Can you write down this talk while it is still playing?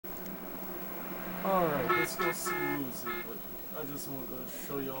Alright, let's go see Woozy, but I just wanted to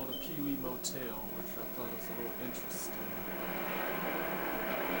show y'all the Pee-wee Motel, which I thought was a little interesting.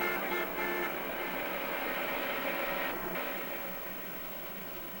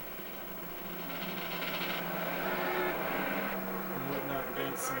 And whatnot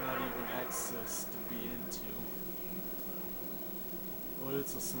banks are not even access to be into. Well,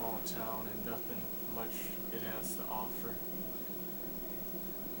 it's a small town and nothing much it has to offer.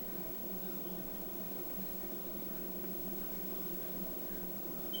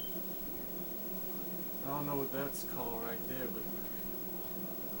 I don't know what that's called right there, but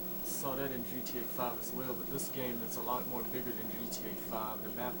I saw that in GTA 5 as well, but this game is a lot more bigger than GTA 5. The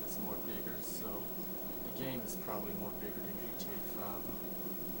map is more bigger, so the game is probably more bigger than GTA 5.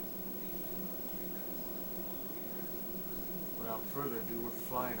 Without further ado, we're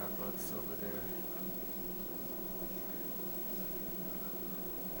flying our butts over there.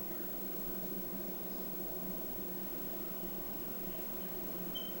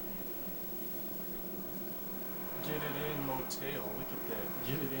 Get it in motel. Look at that.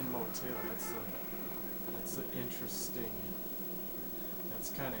 Get it in motel. That's a interesting. That's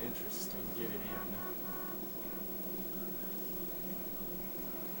kind of interesting. Get it in.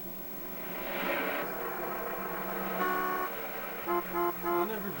 I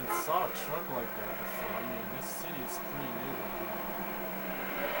never even saw a truck like that before. I mean, this city is pretty new.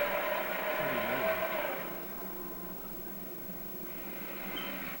 Pretty new.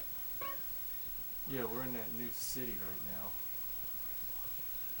 Yeah, we're in that new city right now.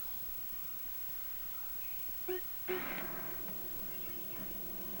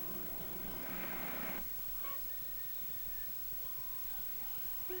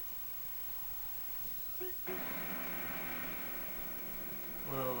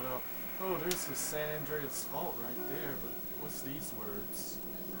 Well, oh, there's the San Andreas Fault right there, but what's these words?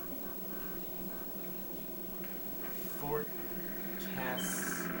 Fort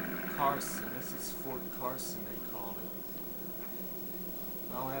Carson. This is Fort Carson, they call it.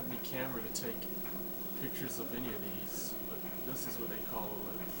 I don't have any camera to take pictures of any of these, but this is what they call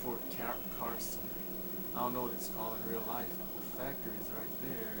it, Fort Carson. I don't know what it's called in real life. The factory is right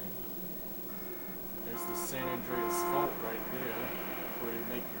there, and there's the San Andreas Fault right there, where you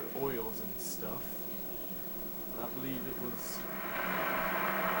make your oils and stuff. But I believe it's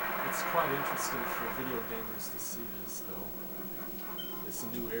quite interesting for video gamers to see this, though. It's a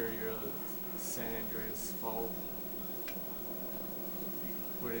new area, San Andreas Fault,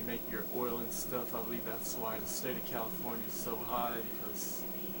 where they make your oil and stuff. I believe that's why the state of California is so high, because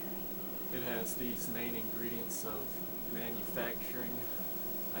it has these main ingredients of manufacturing,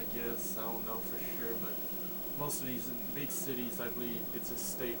 I guess. I don't know for sure, but most of these big cities, I believe it's a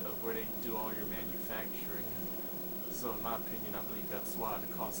state of where they do all your manufacturing. So in my opinion, I believe that's why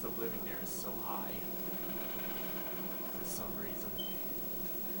the cost of living there is so high, for some reason.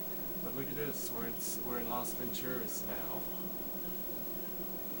 But look at this, we're in Las Venturas now.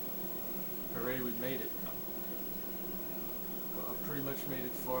 Hooray, we made it. Well, I pretty much made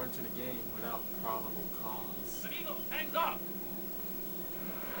it far into the game without probable cause. Amigo, hands up!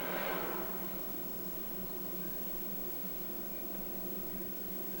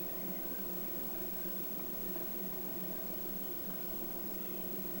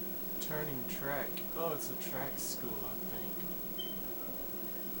 Turning track. Oh, it's a track school, I think.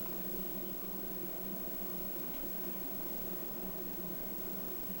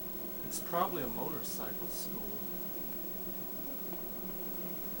 It's probably a motorcycle school.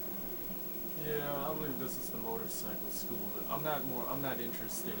 Yeah, I believe this is the motorcycle school, but I'm not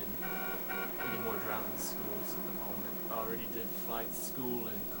interested in any more driving schools at the moment. I already did flight school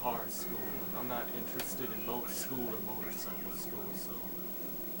and car school, and I'm not interested in both school or motorcycle school, so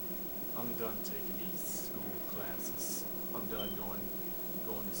I'm done taking these school classes. I'm done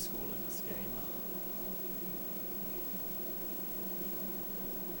going to school in this game.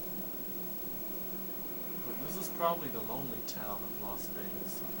 But this is probably the lonely town of Las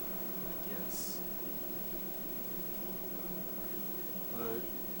Vegas, I guess. But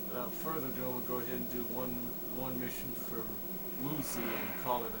without further ado, we'll go ahead and do one mission for Woozy and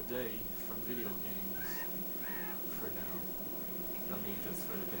call it a day from video games. For now. I mean, just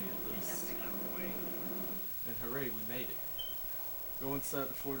for the day at least. And hooray, we made it. Go inside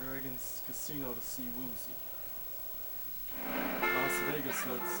the Four Dragons Casino to see Woozy. Las Vegas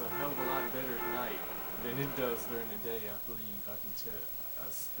looks a hell of a lot better at night than it does during the day, I believe. I can tell. I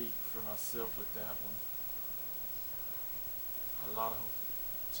speak for myself with that one. A lot of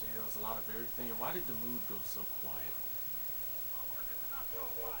hotels, a lot of everything. And why did the mood go so quiet?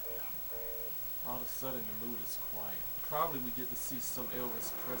 All of a sudden the mood is quiet. probably we get to see some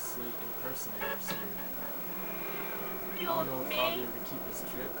Elvis Presley impersonators here. I don't know if I'll be able to keep his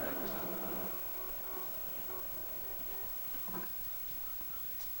jetpack or not.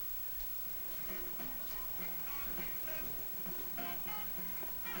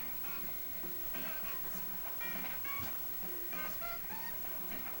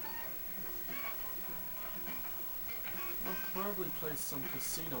 I'll probably play some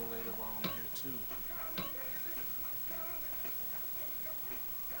casino later while I'm here too.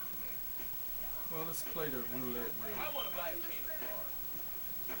 Well, let's play the roulette wheel. I want to buy a chain of cars.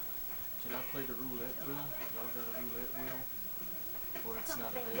 Can I play the roulette wheel? Y'all got a roulette wheel? Or it's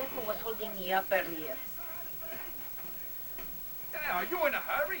not Something available little was yet? holding me up earlier. Yeah, are you in a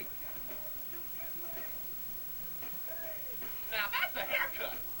hurry? Now that's a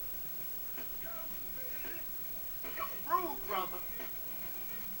haircut. You're rude, brother.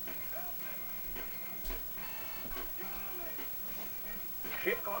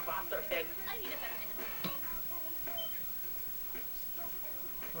 Shit goes off their head. I need a better animal.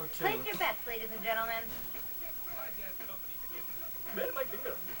 Okay. Place your bets, ladies and gentlemen. My dad's company too. Man, like the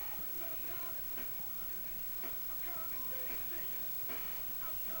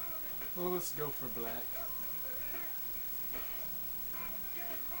Well, let's go for black.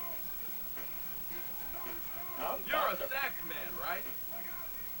 You're a sax man, right?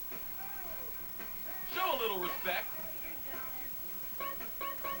 Show a little respect.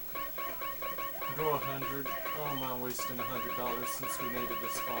 Go 100. Oh, am I wasting $100 since we made it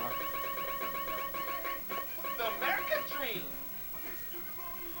this far? The American dream.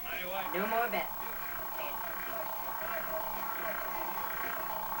 No more bets.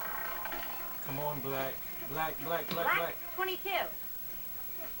 Come on, black. Black. Black 22.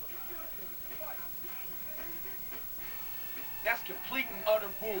 That's complete and utter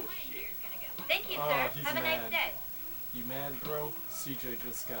bullshit. Thank you, Oh, sir. he's Have a nice mad. day. You mad, bro? CJ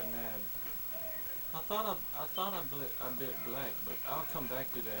just got mad. I thought I bet black, but I'll come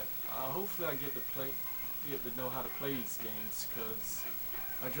back to that. Hopefully I get to know how to play these games, cause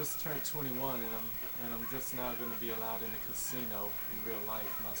I just turned 21 and I'm just now gonna be allowed in the casino in real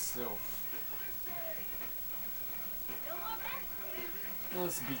life myself.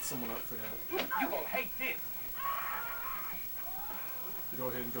 Let's beat someone up for that. You gonna hate this. Go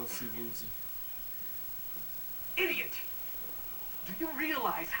ahead and go see Woozy. Idiot! Do you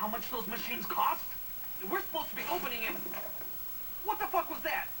realize how much those machines cost? We're supposed to be opening it. What the fuck was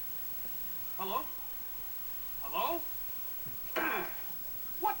that? Hello? Hello?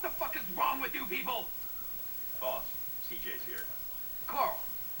 What the fuck is wrong with you people? Boss, CJ's here. Carl,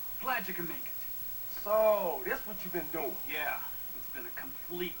 glad you can make it. So, this what you've been doing? Yeah, it's been a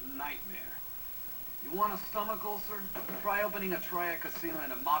complete nightmare. You want a stomach ulcer? Try opening a triad casino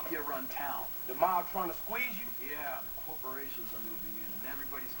in a mafia-run town. The mob trying to squeeze you? Yeah, the corporations are moving in, and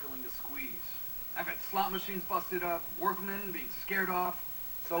everybody's feeling the squeeze. I've had slot machines busted up, workmen being scared off.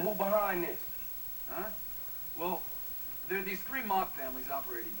 So who behind this? Huh? Well, there are these three mob families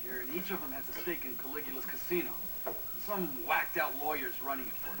operating here, and each of them has a stake in Caligula's casino. Some whacked-out lawyers running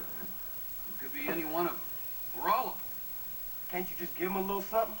it for them. It could be any one of them, or all of them. Can't you just give them a little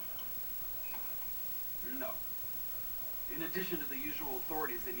something? No. In addition to the usual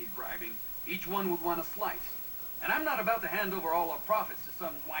authorities they need bribing, each one would want a slice. And I'm not about to hand over all our profits to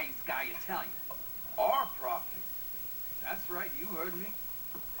some wise guy Italian. Our profit. That's right, you heard me.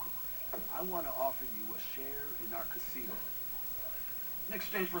 I want to offer you a share in our casino. In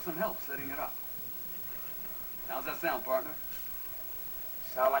exchange for some help setting it up. How's that sound, partner?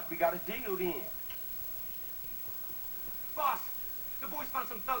 Sound like we got a deal then. Boss, the boys found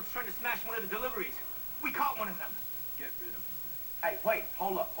some thugs trying to smash one of the deliveries. We caught one of them. Get rid of him. Hey, wait,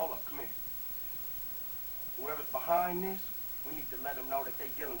 hold up, come here. Whoever's behind this, we need to let them know that they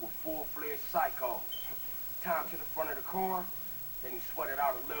dealing with full-fledged psychos. Time to the front of the car, then he sweat it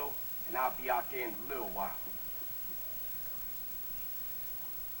out a little, and I'll be out there in a little while.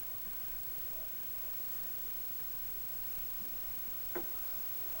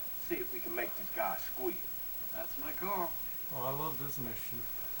 See if we can make this guy squeal. That's my car. Oh, I love this mission.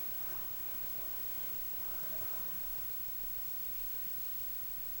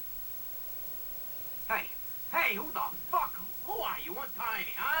 Hey, who the fuck? Who are you?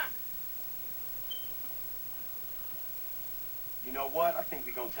 Untie-me, huh? You know what? I think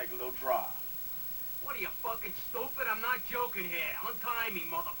we're gonna take a little drive. What are you, fucking stupid? I'm not joking here. Untie me,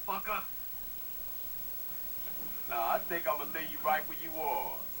 motherfucker. Nah, I think I'm gonna leave you right where you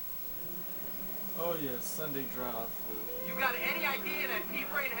are. Oh yeah, Sunday drive. You got any idea that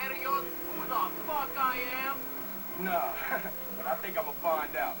pea-brain head of yours who the fuck I am? Nah, but I think I'm gonna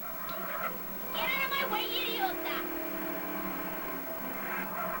find out. Get out of my way, idiota!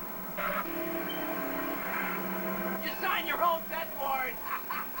 your own death warrant.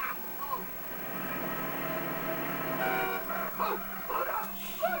 Oh,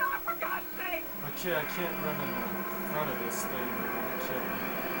 slow down, for God's sake! Okay, I can't run in the front of this thing. They're gonna kill me.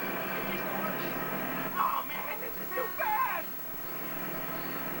 Oh man, this is too bad!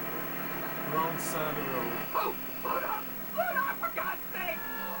 Wrong side of the road. Oh, slow down, for God's sake!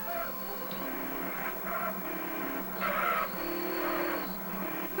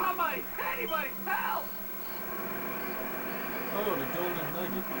 Somebody, anybody, help! Oh, the golden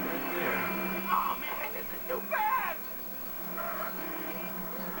nugget right there. Oh man, this is too bad!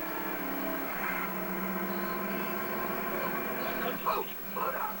 Oh,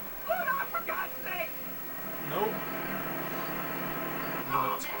 slow down, for God's sake! Nope.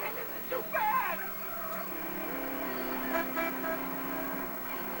 Oh man, this is too bad!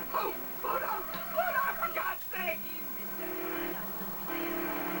 Oh, slow down, for God's sake!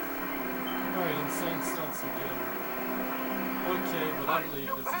 Alright, insane stunts again. Okay, but I believe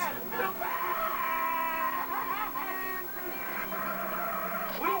this is gonna work.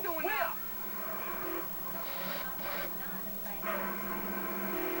 What are you doing now?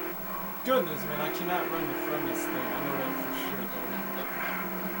 Goodness, man, I cannot run from this thing. I know that for sure, though.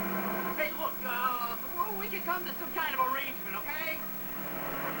 Hey, look, we can come to some kind of arrangement, okay?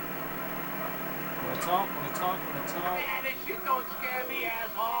 Wanna talk? Man, this shit don't scare me,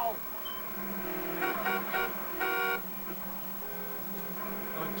 asshole!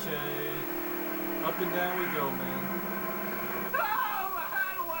 Okay. Up and down we go, man. No, I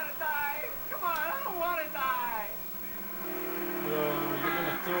don't want to die! Come on, I don't want to die! You're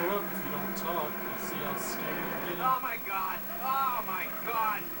gonna throw up if you don't talk. You see how scared you're getting? Oh my god! Oh my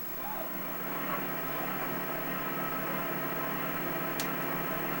god!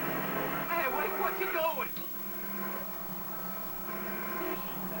 Hey, what you doing?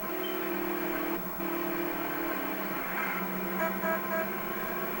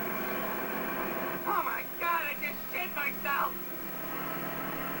 Oh my god, I just shit myself!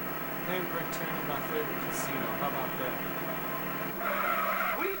 Hamburg turning my favorite casino. How about that?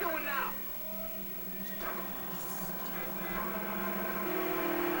 What are you doing now?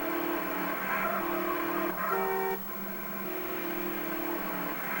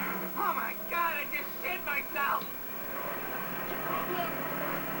 Oh my god, I just shit myself!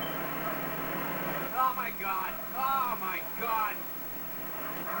 Oh my god! Oh my god!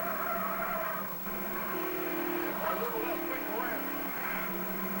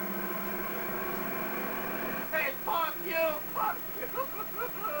 Hey, fuck you! Fuck you!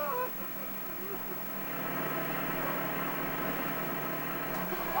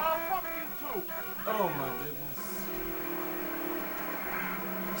 Oh, fuck you too! Oh my goodness.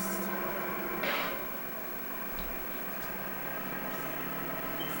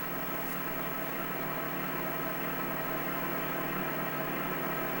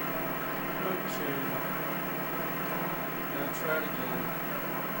 Okay. Now try it again.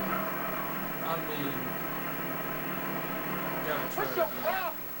 I mean, gotta try it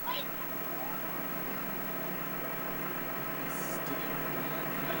again.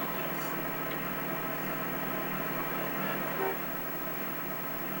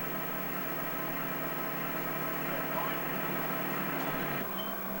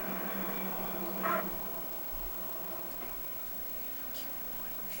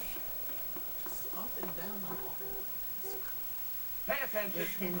 Pay attention.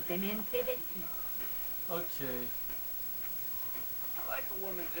 Recentemente vestido. Okay. I like a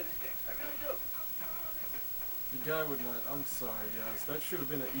woman's instincts. I really do. The guy would not. I'm sorry, guys. That should have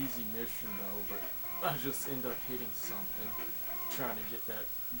been an easy mission, though, but I just end up hitting something, trying to get that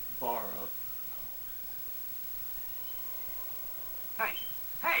bar up.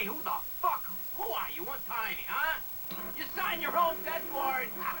 Hey, who the fuck? Who are you? Untie me, huh? You sign your own death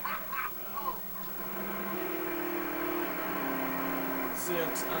warrant. See, I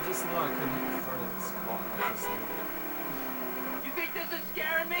just know I couldn't hit the front of this car. I just knew it. You think this is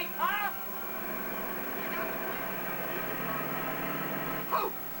scaring me, huh?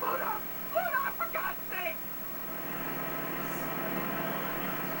 Oh, slow down, for God's sake!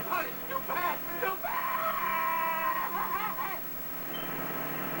 Oh, this is too bad, too bad!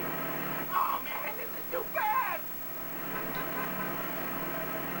 Oh man, this is too bad!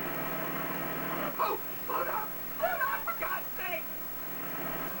 Oh, slow down, for God's sake!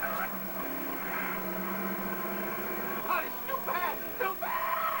 Oh, this is too bad, too bad!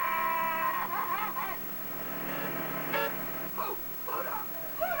 Oh, slow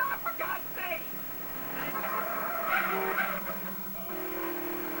down, for God's sake!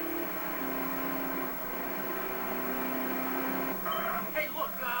 Hey,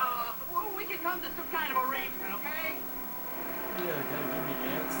 look, we can come to some kind of arrangement, okay? gotta give me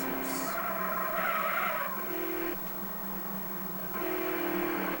answers.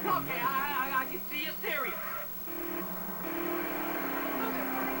 Okay, I can see you're serious.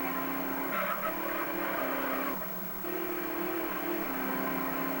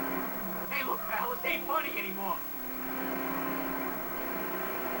 Hey, look, pal, this ain't funny anymore.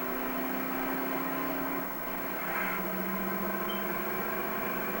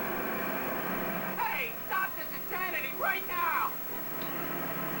 Hey, stop this insanity right now!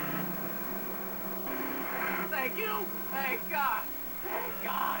 Thank you. Thank God. Thank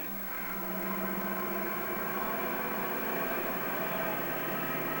God.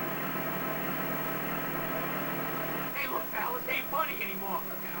 Hey, look, pal, this ain't funny anymore.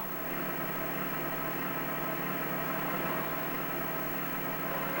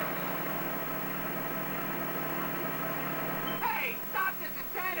 Hey, stop this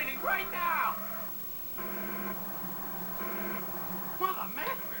insanity right now! Mother,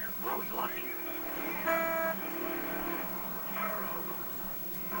 man, I was lucky. Man, dude.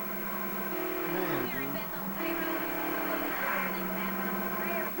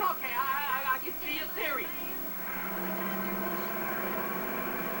 Okay, I can see you're serious.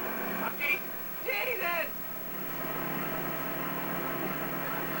 Okay, Jesus!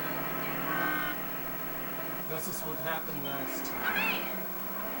 This is what happened last time.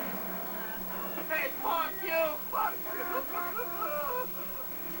 Hey, fuck you! Fuck you!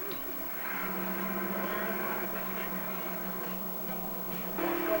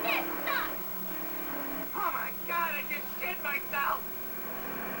 Oh my God, I just shit myself!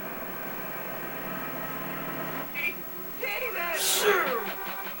 Jesus!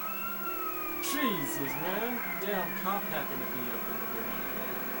 Jesus, man. Damn cop happened to be up in the building.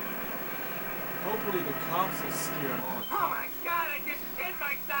 Hopefully the cops will scare him off. Oh my God, I just shit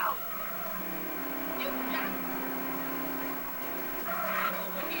myself!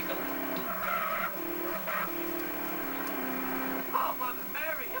 Oh, Mother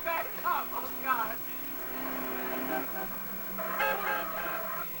Mary, you better come! Oh God!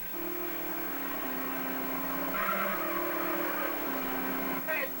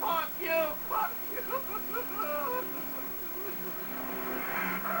 Hey, fuck you! Fuck you!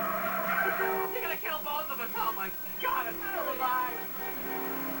 You're gonna kill both of us! Oh my God, I'm still alive!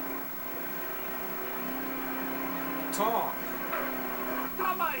 Talk.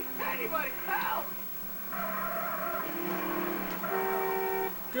 Somebody! Anybody! Help!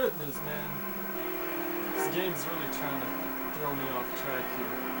 Goodness, man. This game's really trying to throw me off track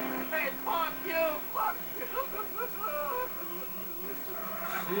here. Hey, fuck you! Fuck you!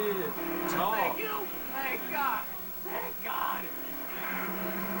 Shit. Talk. Thank you! Thank God! Thank God!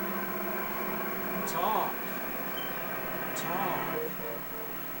 Talk. Talk.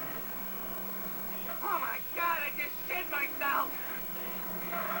 Oh my God, I just shit myself!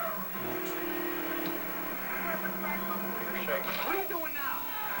 What are you doing now?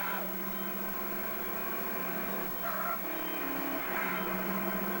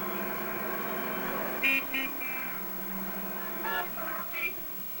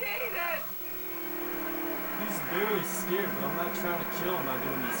 Jesus! He's barely scared, but I'm not trying to kill him by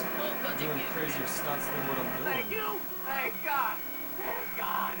doing crazier stunts than what I'm doing. Thank you! Thank God! Thank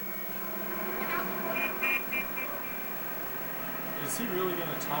God! Is he really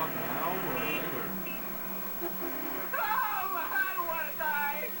gonna talk now or later? Oh, I don't want to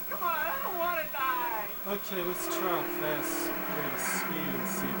die! Come on, I don't want to die! Okay, let's try a fast rate of speed and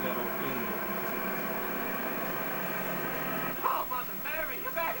see if that'll end it. Oh, Mother Mary, you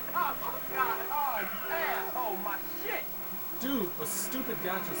better come! Oh, God! Oh, yeah. Oh, my shit. Dude, a stupid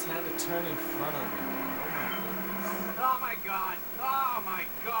guy just had to turn in front of me. Oh, my God! Oh, my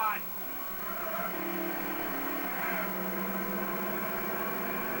God!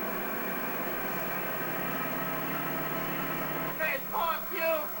 Hey, fuck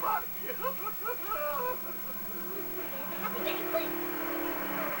you! Fuck you!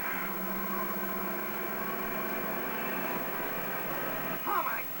 Oh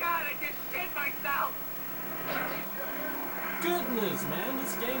my God, I just shit myself! Goodness, man,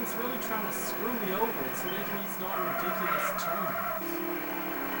 this game's really trying to screw me over. It's making these darn ridiculous turns.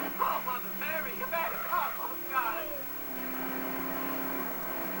 Oh, Mother Mary, you better come! Oh, God!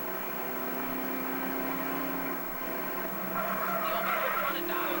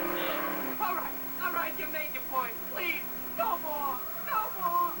 All right, you made your point. Please, no more! No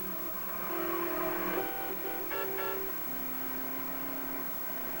more!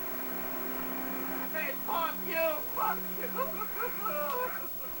 Hey, fuck you! Fuck you!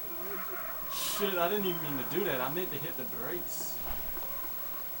 Shit, I didn't even mean to do that. I meant to hit the brakes.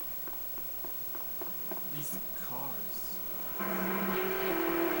 These cars.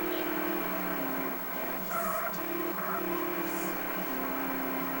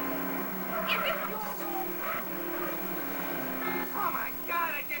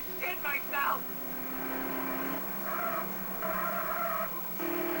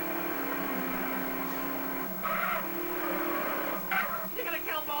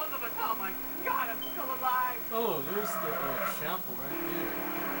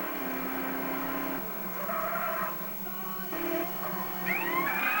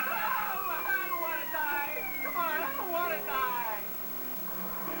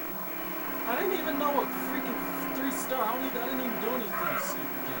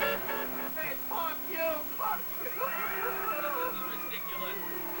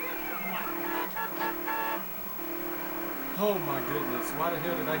 Oh my goodness, why the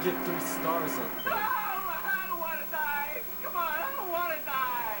hell did I get 3 stars up Oh, there? I don't want to die. Come on, I don't want to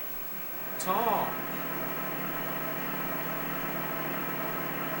die. Talk!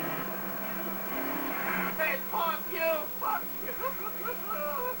 Hey, fuck you. Fuck you.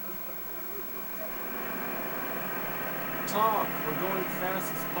 Talk! We're going fast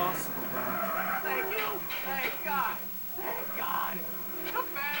as possible, guys. Thank you. Thank God. Thank God. The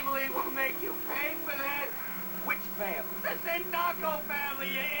family will make you pay for this. Which family? The Sindaco family,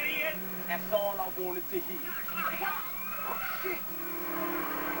 you idiot. That's all I wanted to hear. Oh, shit.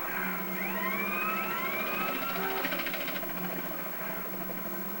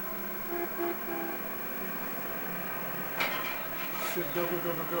 Shit, go, go,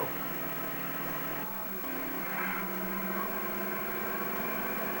 go, go, go.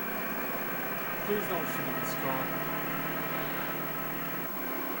 Please don't shoot at this car.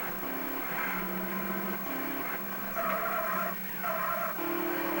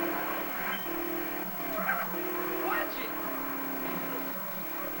 Watch it.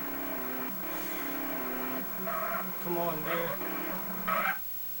 Come on, there.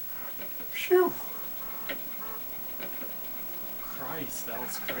 Phew! Christ, that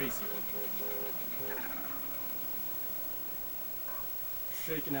was crazy.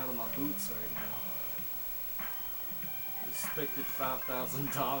 Shaking out of my boots right now. Expected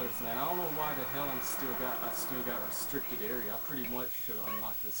 $5,000, man. I don't know why the hell I still got restricted area. I pretty much should have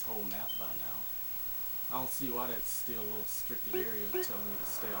unlocked this whole map by now. I don't see why that's still a little restricted area telling me to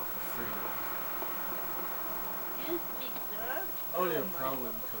stay off the freeway. Excuse me, sir. Oh yeah,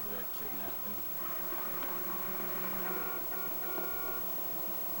 probably because of that kidnapping.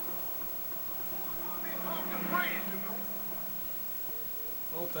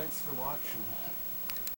 Well, thanks for watching.